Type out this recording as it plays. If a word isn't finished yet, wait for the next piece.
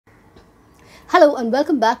Hello and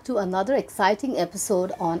welcome back to another exciting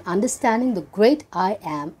episode on understanding the great I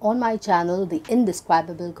am on my channel, The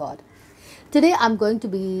Indescribable God. Today I'm going to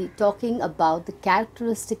be talking about the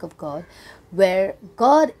characteristic of God where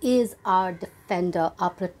God is our defender,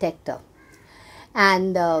 our protector.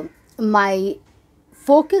 And my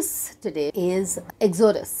focus today is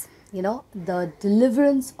Exodus, the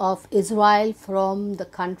deliverance of Israel from the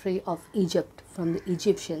country of Egypt, from the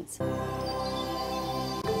Egyptians.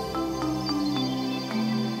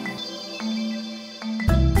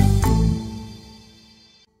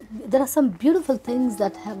 There are some beautiful things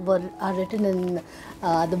that are written in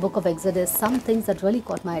the book of Exodus, some things that really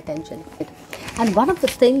caught my attention. And one of the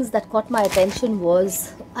things that caught my attention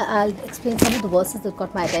was, I'll explain some of the verses that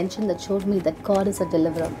caught my attention that showed me that God is a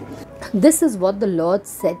deliverer. This is what the Lord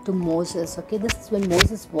said to Moses. This is when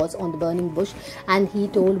Moses was on the burning bush and he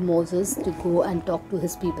told Moses to go and talk to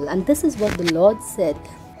his people. And this is what the Lord said.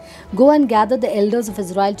 Go and gather the elders of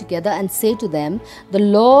Israel together and say to them, the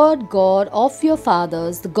Lord God of your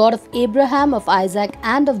fathers, the God of Abraham, of Isaac,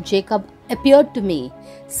 and of Jacob appeared to me,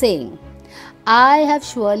 saying, I have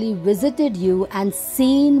surely visited you and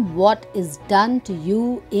seen what is done to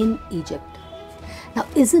you in Egypt. Now,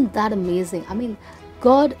 isn't that amazing?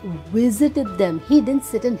 God visited them. He didn't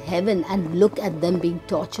sit in heaven and look at them being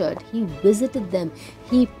tortured. He visited them.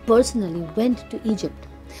 He personally went to Egypt.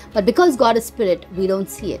 But because God is spirit, we don't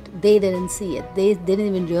see it. They didn't see it. They didn't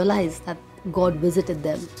even realize that God visited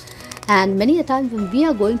them. And many a times when we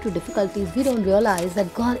are going through difficulties, we don't realize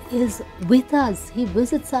that God is with us. He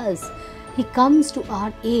visits us. He comes to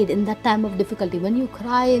our aid in that time of difficulty. When you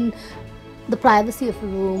cry in the privacy of a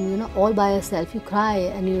room, all by yourself, you cry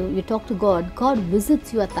and you talk to God. God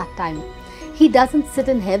visits you at that time. He doesn't sit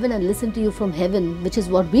in heaven and listen to you from heaven, which is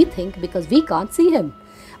what we think because we can't see Him.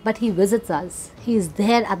 But He visits us. He is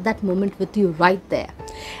there at that moment with you right there.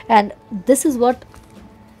 And this is what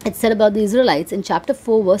it said about the Israelites in chapter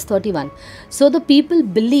 4 verse 31. So the people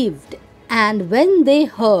believed, and when they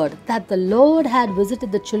heard that the Lord had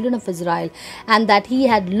visited the children of Israel and that He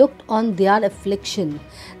had looked on their affliction,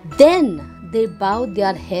 then they bowed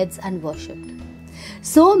their heads and worshipped.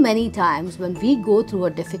 So many times when we go through a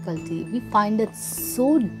difficulty, we find it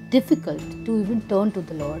so difficult to even turn to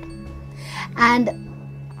the Lord and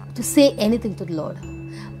to say anything to the Lord.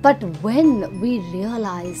 But when we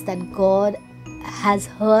realize that God has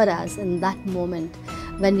heard us in that moment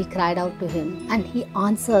when we cried out to Him and He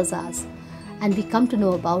answers us and we come to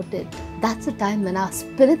know about it, that's the time when our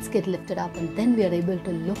spirits get lifted up, and then we are able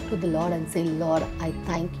to look to the Lord and say, Lord, I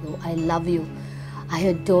thank you, I love you, I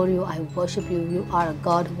adore you, I worship you, you are a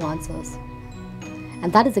God who answers.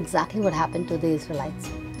 And that is exactly what happened to the Israelites.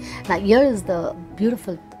 Now here is the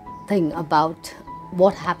beautiful thing about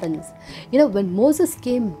what happens. When Moses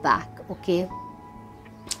came back, the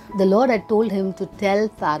Lord had told him to tell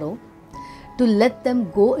Pharaoh to let them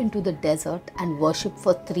go into the desert and worship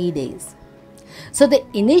for 3 days. So the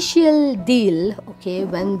initial deal,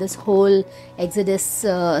 when this whole Exodus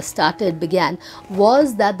began,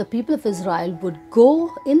 was that the people of Israel would go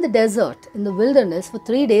in the desert, in the wilderness for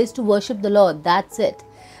 3 days to worship the Lord. That's it.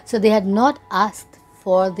 So they had not asked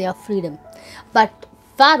for their freedom. But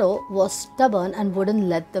Pharaoh was stubborn and wouldn't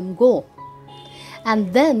let them go.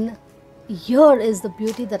 And then here is the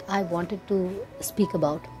beauty that I wanted to speak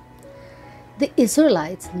about. The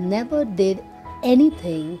Israelites never did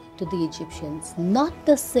anything to the Egyptians, not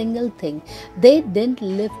a single thing. They didn't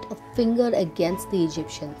lift a finger against the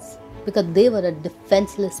Egyptians because they were a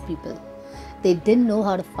defenseless people. They didn't know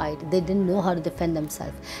how to fight. They didn't know how to defend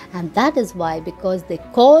themselves. And that is why, because they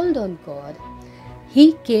called on God,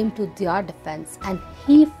 He came to their defense and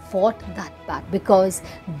He fought that battle because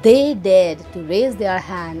they dared to raise their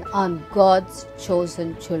hand on God's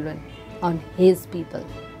chosen children, on His people.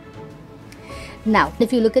 Now,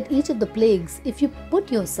 if you look at each of the plagues, if you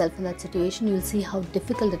put yourself in that situation, you'll see how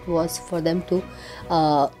difficult it was for them to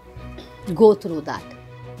go through that.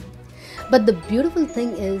 But the beautiful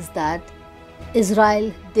thing is that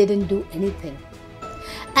Israel didn't do anything.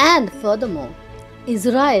 And furthermore,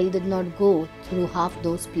 Israel did not go through half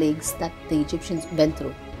those plagues that the Egyptians went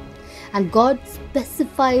through. And God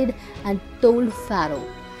specified and told Pharaoh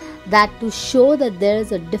that to show that there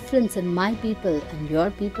is a difference in my people and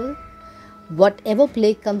your people, whatever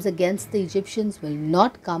plague comes against the Egyptians will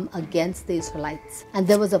not come against the Israelites. And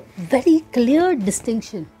there was a very clear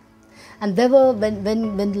distinction. And there were, when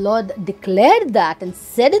the Lord declared that and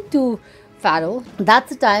said it to Pharaoh, that's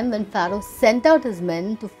the time when Pharaoh sent out his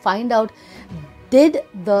men to find out, did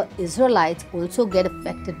the Israelites also get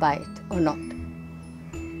affected by it or not?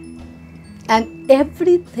 And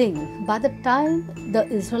everything, by the time the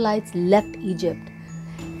Israelites left Egypt,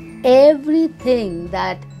 everything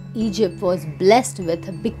that Egypt was blessed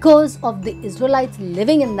with because of the Israelites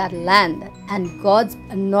living in that land and God's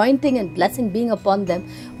anointing and blessing being upon them,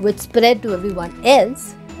 which spread to everyone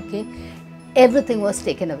else, okay, everything was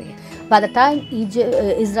taken away. By the time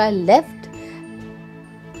Israel left,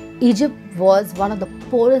 Egypt was one of the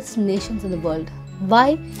poorest nations in the world.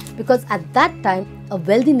 Why? Because at that time, a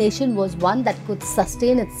wealthy nation was one that could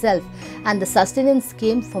sustain itself, and the sustenance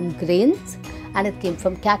came from grains and it came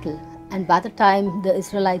from cattle. And by the time the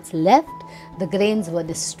Israelites left, the grains were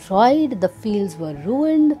destroyed, the fields were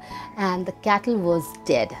ruined, and the cattle was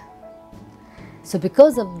dead. So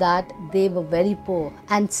because of that, they were very poor.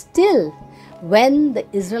 And still, when the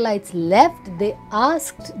Israelites left, they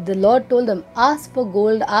asked, the Lord told them, ask for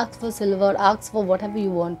gold, ask for silver, ask for whatever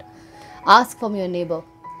you want. Ask from your neighbor.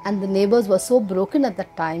 And the neighbors were so broken at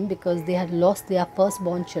that time because they had lost their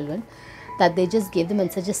firstborn children, that they just gave them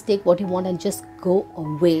and said, just take what you want and just go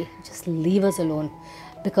away. Just leave us alone.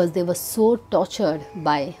 Because they were so tortured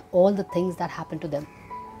by all the things that happened to them.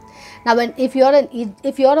 Now, if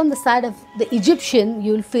you're on the side of the Egyptian,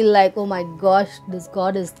 you'll feel like, oh my gosh, this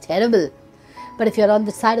God is terrible. But if you're on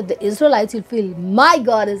the side of the Israelites, you'll feel, my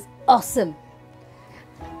God is awesome.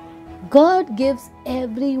 God gives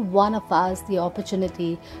every one of us the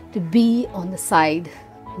opportunity to be on the side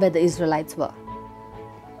where the Israelites were.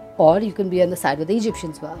 Or you can be on the side where the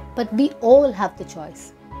Egyptians were. But we all have the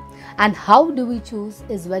choice. And how do we choose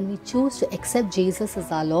is when we choose to accept Jesus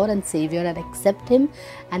as our Lord and Savior, and accept Him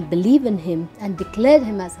and believe in Him and declare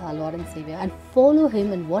Him as our Lord and Savior and follow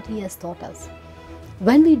Him in what He has taught us.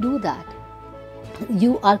 When we do that,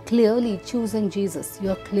 you are clearly choosing Jesus.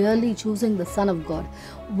 You are clearly choosing the Son of God.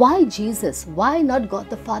 Why Jesus? Why not God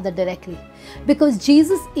the Father directly? Because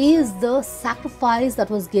Jesus is the sacrifice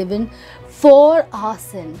that was given for our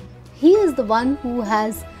sin. He is the one who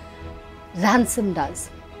has ransomed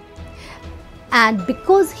us. And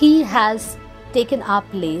because He has taken our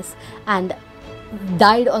place and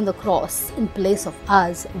died on the cross in place of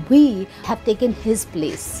us, we have taken His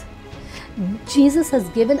place. Jesus has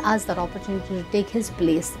given us that opportunity to take His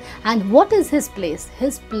place. And what is His place?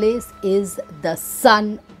 His place is the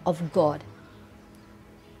Son of God.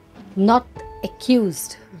 Not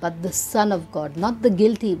accused, but the Son of God. Not the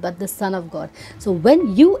guilty, but the Son of God. So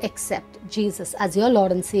when you accept Jesus as your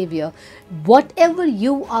Lord and Savior, whatever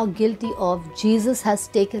you are guilty of, Jesus has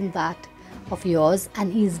taken that of yours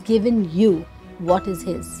and He's given you what is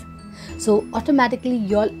His. So automatically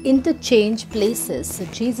you'll interchange places. So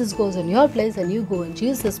Jesus goes in your place and you go in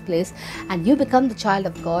Jesus' place, and you become the child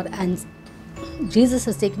of God, and Jesus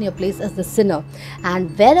has taken your place as the sinner.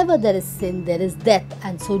 And wherever there is sin, there is death.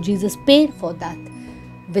 And so Jesus paid for that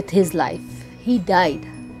with His life. He died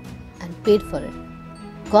and paid for it.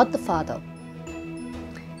 God the Father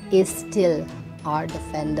is still our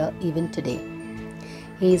defender even today.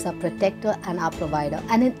 He is our protector and our provider.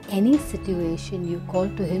 And in any situation you call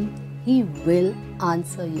to Him, He will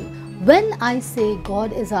answer you. When I say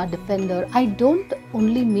God is our defender, I don't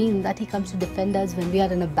only mean that He comes to defend us when we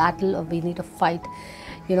are in a battle or we need to fight.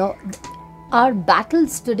 You know, our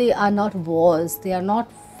battles today are not wars. They are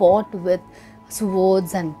not fought with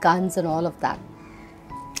swords and guns and all of that.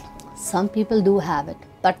 Some people do have it,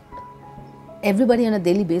 but everybody on a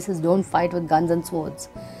daily basis don't fight with guns and swords.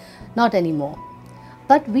 Not anymore.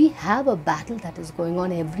 But we have a battle that is going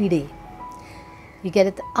on every day. You get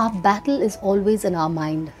it? Our battle is always in our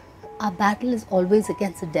mind. Our battle is always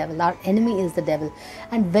against the devil. Our enemy is the devil.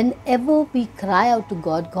 And whenever we cry out to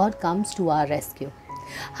God, God comes to our rescue.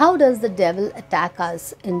 How does the devil attack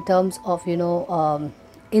us in terms of,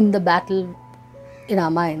 in the battle in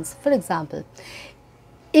our minds? For example,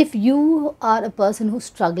 if you are a person who's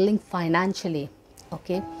struggling financially,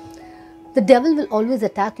 okay, the devil will always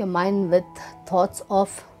attack your mind with thoughts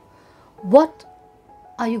of, what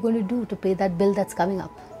are you going to do to pay that bill that's coming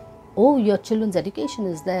up? Oh, your children's education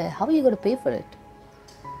is there. How are you going to pay for it?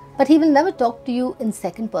 But he will never talk to you in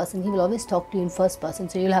second person. He will always talk to you in first person.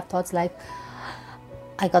 So you'll have thoughts like,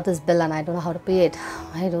 I got this bill and I don't know how to pay it.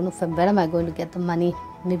 I don't know where am I going to get the money.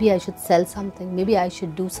 Maybe I should sell something. Maybe I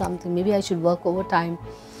should do something. Maybe I should work overtime.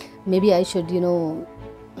 Maybe I should,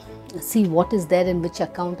 see what is there in which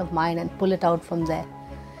account of mine and pull it out from there.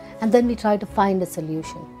 And then we try to find a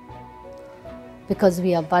solution, because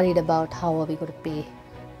we are worried about how are we going to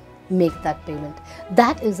make that payment.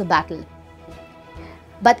 That is a battle.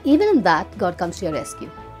 But even in that, God comes to your rescue.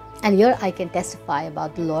 And here I can testify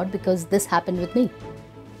about the Lord, because this happened with me.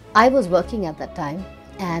 I was working at that time,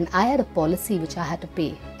 and I had a policy which I had to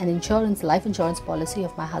pay, an life insurance policy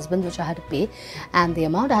of my husband which I had to pay, and the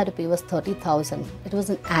amount I had to pay was 30,000. It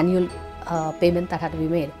was an annual payment that had to be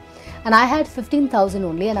made. And I had 15,000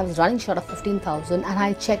 only, and I was running short of 15,000, and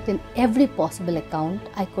I checked in every possible account.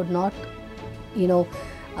 I could not,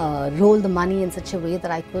 roll the money in such a way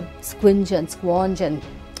that I could squinge and squanch and,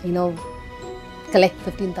 collect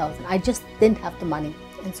 15,000. I just didn't have the money.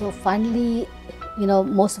 And so finally,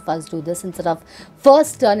 most of us do this. Instead of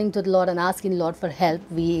first turning to the Lord and asking Lord for help,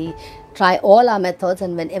 we try all our methods,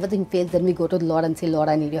 and when everything fails, then we go to the Lord and say, Lord,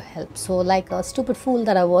 I need your help. So like a stupid fool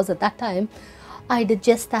that I was at that time, I did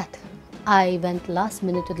just that. I went last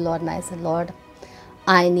minute to the Lord and I said, Lord,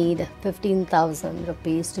 I need 15,000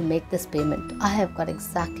 rupees to make this payment. I have got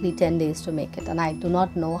exactly 10 days to make it, and I do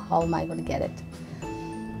not know how am I going to get it.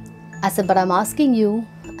 I said, but I'm asking you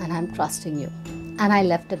and I'm trusting you. And I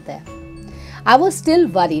left it there. I was still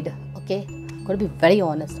worried, okay? I'm going to be very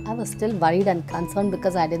honest. I was still worried and concerned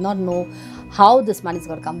because I did not know how this money is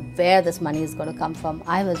going to come, where this money is going to come from.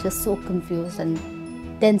 I was just so confused and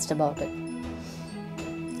tensed about it.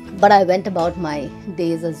 But I went about my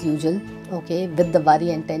days as usual, okay, with the worry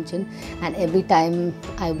and tension. And every time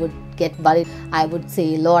I would get worried, I would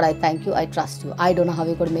say, Lord, I thank you, I trust you. I don't know how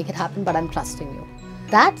you're going to make it happen, but I'm trusting you.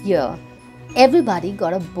 That year, everybody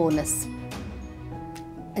got a bonus.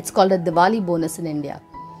 It's called a Diwali bonus in India.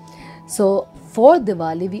 So for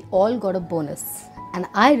Diwali, we all got a bonus. And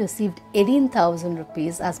I received 18,000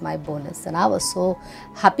 rupees as my bonus. And I was so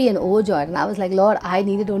happy and overjoyed. And I was like, Lord, I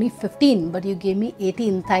needed only 15, but you gave me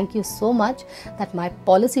 18. Thank you so much that my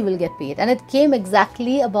policy will get paid. And it came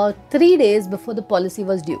exactly about 3 days before the policy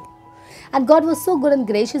was due. And God was so good and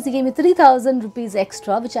gracious. He gave me 3,000 rupees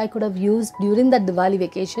extra, which I could have used during that Diwali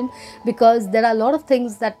vacation, because there are a lot of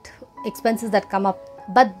expenses that come up.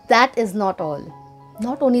 But that is not all.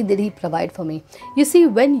 Not only did He provide for me. You see,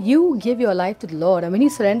 when you give your life to the Lord, and when you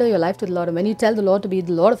surrender your life to the Lord, and when you tell the Lord to be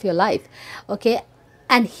the Lord of your life, okay,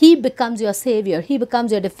 and He becomes your Savior, He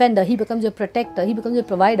becomes your defender, He becomes your protector, He becomes your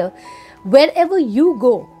provider, wherever you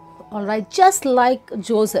go, all right, just like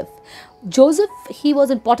Joseph, he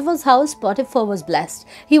was in Potiphar's house, Potiphar was blessed.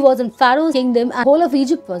 He was in Pharaoh's kingdom, and the whole of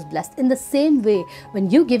Egypt was blessed. In the same way, when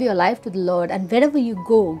you give your life to the Lord, and wherever you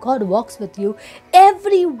go, God walks with you,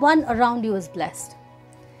 everyone around you is blessed.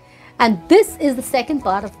 And this is the second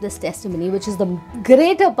part of this testimony, which is the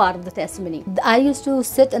greater part of the testimony. I used to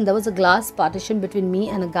sit, and there was a glass partition between me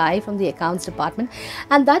and a guy from the accounts department.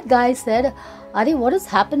 And that guy said, Ari, what has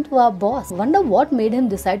happened to our boss? Wonder what made him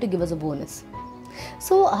decide to give us a bonus.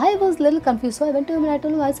 So I was a little confused. So I went to him and I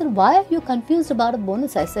told him, I said, why are you confused about a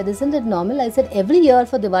bonus? I said, isn't it normal? I said, every year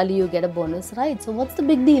for Diwali you get a bonus, right? So what's the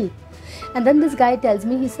big deal? And then this guy tells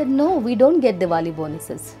me, he said, no, we don't get Diwali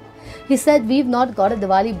bonuses. He said, we've not got a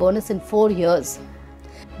Diwali bonus in 4 years.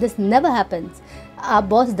 This never happens. Our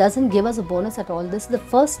boss doesn't give us a bonus at all. This is the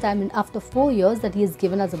first time after 4 years that he has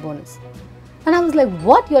given us a bonus. And I was like,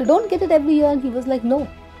 what? You all don't get it every year? And he was like, no.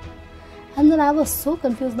 And then I was so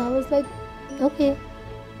confused. And I was like, okay.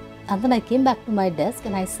 And then I came back to my desk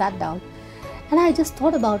and I sat down and I just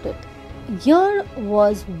thought about it. Here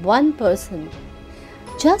was one person,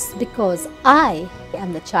 just because I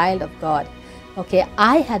am the child of God. Okay,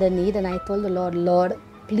 I had a need and I told the Lord, Lord,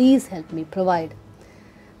 please help me, provide.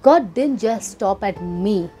 God didn't just stop at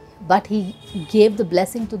me, but He gave the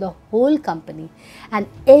blessing to the whole company, and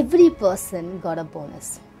every person got a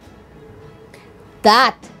bonus.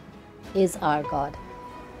 That is our God.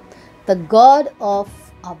 The God of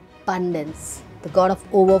abundance, the God of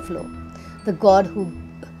overflow, the God who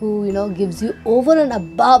gives you over and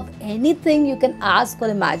above anything you can ask or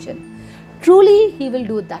imagine. Truly, He will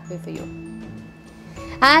do it that way for you.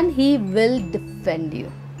 And He will defend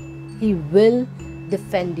you. He will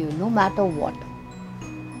defend you no matter what.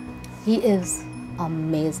 He is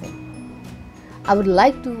amazing. I would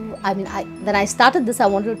like to, when I started this, I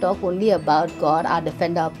wanted to talk only about God, our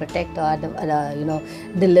defender, our protector, our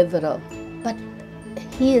deliverer. But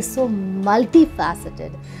He is so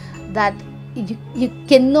multifaceted that you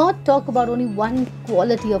cannot talk about only one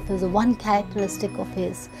quality of His, one characteristic of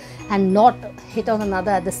His, and not hit on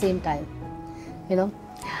another at the same time.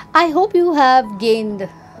 I hope you have gained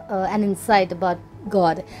an insight about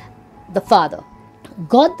God the Father.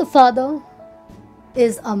 God the Father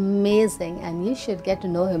is amazing, and you should get to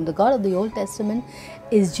know Him. The God of the Old Testament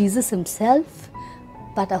is Jesus Himself,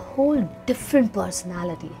 but a whole different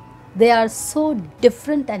personality. They are so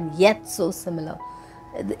different and yet so similar.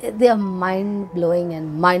 They are mind-blowing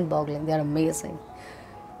and mind-boggling. They are amazing.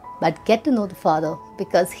 But get to know the Father,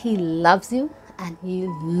 because He loves you and He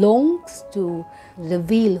longs to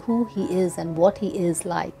reveal who He is and what He is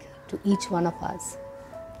like to each one of us.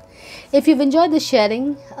 If you've enjoyed this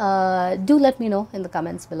sharing, do let me know in the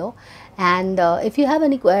comments below. And if you have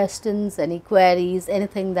any questions, any queries,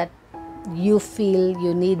 anything that you feel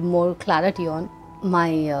you need more clarity on,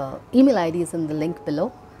 my email ID is in the link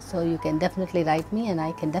below. So you can definitely write me and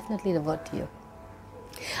I can definitely revert to you.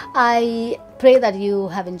 I pray that you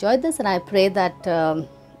have enjoyed this, and I pray that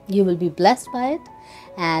you will be blessed by it.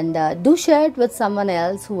 And do share it with someone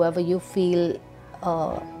else, whoever you feel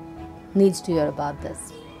needs to hear about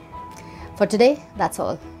this. For today, that's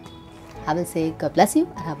all. I will say God bless you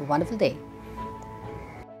and have a wonderful day.